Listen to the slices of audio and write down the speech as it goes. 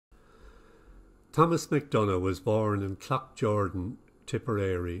Thomas MacDonagh was born in Cloughjordan,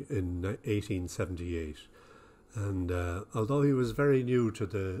 Tipperary in 1878, and although he was very new to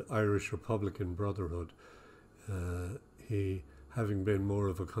the Irish Republican Brotherhood, he, having been more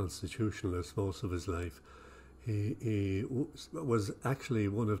of a constitutionalist most of his life, he was actually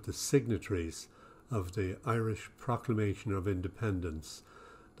one of the signatories of the Irish Proclamation of Independence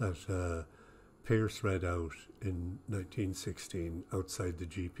that Pearse read out in 1916 outside the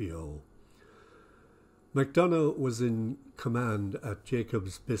GPO. MacDonagh was in command at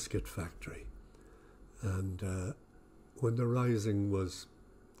Jacob's Biscuit Factory, and when the rising was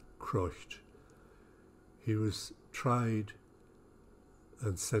crushed, he was tried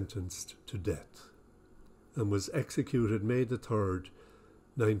and sentenced to death, and was executed May the 3rd,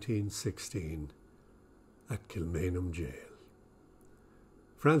 1916, at Kilmainham Jail.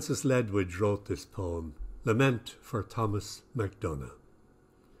 Francis Ledwidge wrote this poem, Lament for Thomas MacDonagh.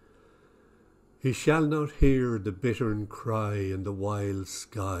 He shall not hear the bittern cry in the wild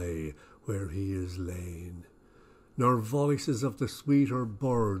sky where he is lain, nor voices of the sweeter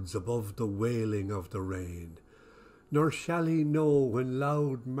birds above the wailing of the rain, nor shall he know when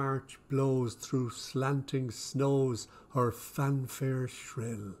loud March blows through slanting snows her fanfare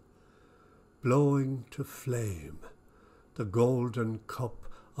shrill, blowing to flame the golden cup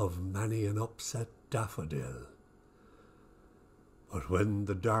of many an upset daffodil. But when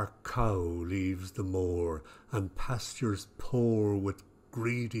the dark cow leaves the moor and pastures poor with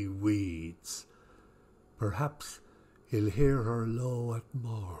greedy weeds, perhaps he'll hear her low at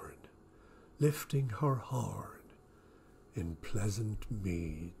morn, lifting her horn in pleasant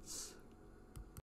meads.